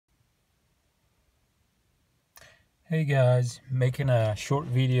Hey guys, making a short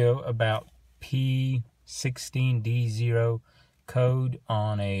video about P16D0 code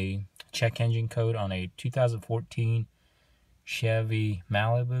on a check engine code on a 2014 Chevy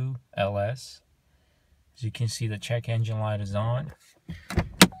Malibu LS. As you can see, the check engine light is on,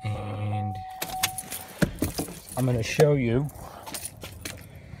 and I'm going to show you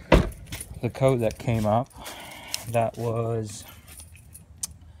the code that came up. That was,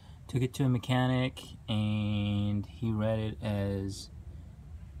 took it to a mechanic and he read it as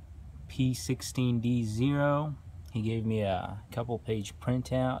P16D0. He gave me a couple page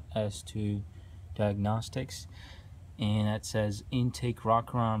printout as to diagnostics, and that says intake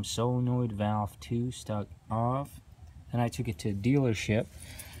rocker arm solenoid valve 2 stuck off. And I took it to a dealership,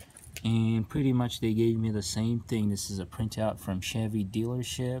 and pretty much they gave me the same thing. This is a printout from Chevy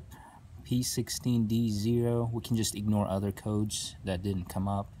dealership, P16D0. We can just ignore other codes that didn't come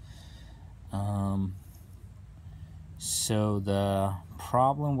up. So the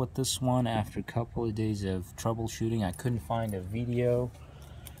problem with this one, after a couple of days of troubleshooting, I couldn't find a video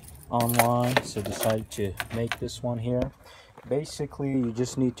online, so decided to make this one here. Basically, you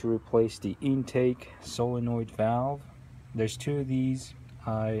just need to replace the intake solenoid valve. There's two of these.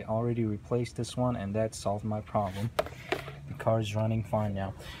 I already replaced this one, and that solved my problem. The car is running fine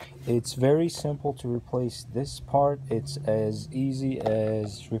now. It's very simple to replace this part. It's as easy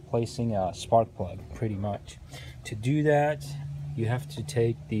as replacing a spark plug, pretty much. To do that, you have to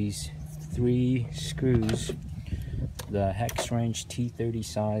take these 3 screws, the hex wrench T30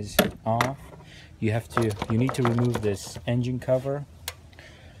 size, off. You need to remove this engine cover,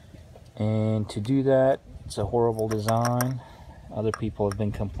 and to do that, it's a horrible design. Other people have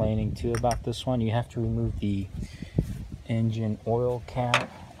been complaining too about this one. You have to remove the engine oil cap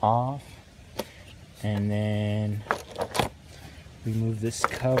off, and then remove this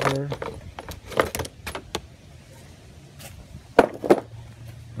cover.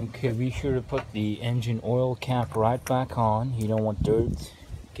 Okay, be sure to put the engine oil cap right back on. You don't want dirt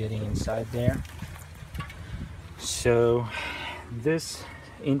getting inside there. So this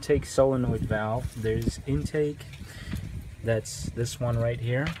intake solenoid valve, there's intake, that's this one right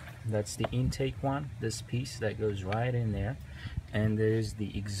here. That's the intake one, this piece that goes right in there. And there's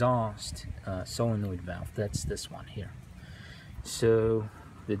the exhaust solenoid valve, that's this one here. So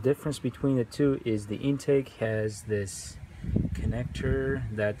the difference between the two is the intake has this connector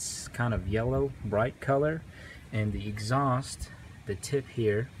that's kind of yellow, bright color, and the exhaust, the tip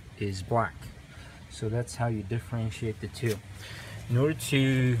here, is black. So that's how you differentiate the two. In order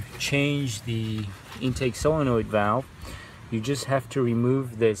to change the intake solenoid valve, you just have to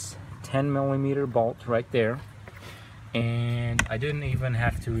remove this 10mm bolt right there, and I didn't even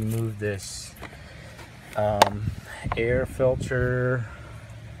have to remove this air filter,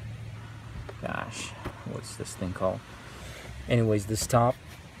 gosh, what's this thing called? Anyways, this top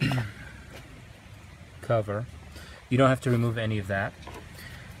cover, you don't have to remove any of that.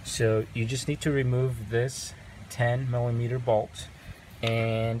 So you just need to remove this 10mm bolt,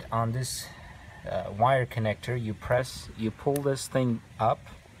 and on this wire connector, you pull this thing up,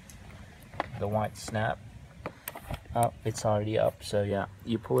 the white snap up. It's already up, so yeah,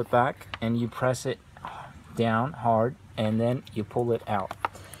 you pull it back and you press it down hard, and then you pull it out,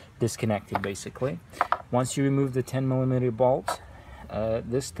 disconnected basically. Once you remove the 10mm bolt,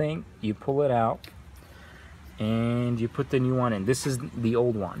 this thing, you pull it out and you put the new one in. This is the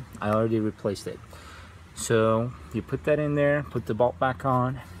old one, I already replaced it. So you put that in there, put the bolt back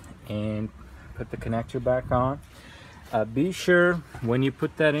on, and put the connector back on. Be sure when you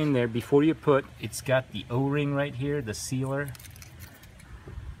put that in there, before you put, it's got the O-ring right here, the sealer.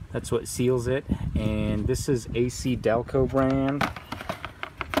 That's what seals it, and this is AC Delco brand.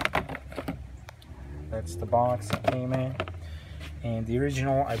 That's the box that came in, and the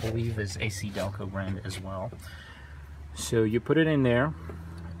original, I believe, is AC Delco brand as well. So you put it in there,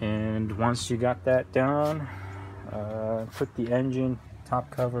 and once you got that done, put the engine top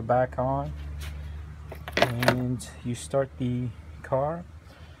cover back on, and you start the car,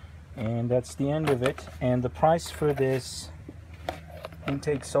 and that's the end of it. And the price for this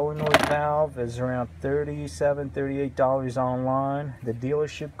intake solenoid valve is around $38 online. The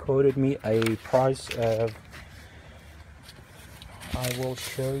dealership quoted me a price of, I will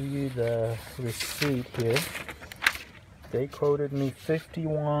show you the receipt here. They quoted me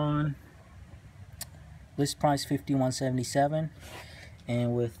list price $51.77,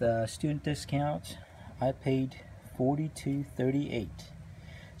 and with student discount I paid $42.38.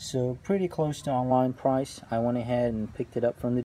 So pretty close to online price. I went ahead and picked it up from the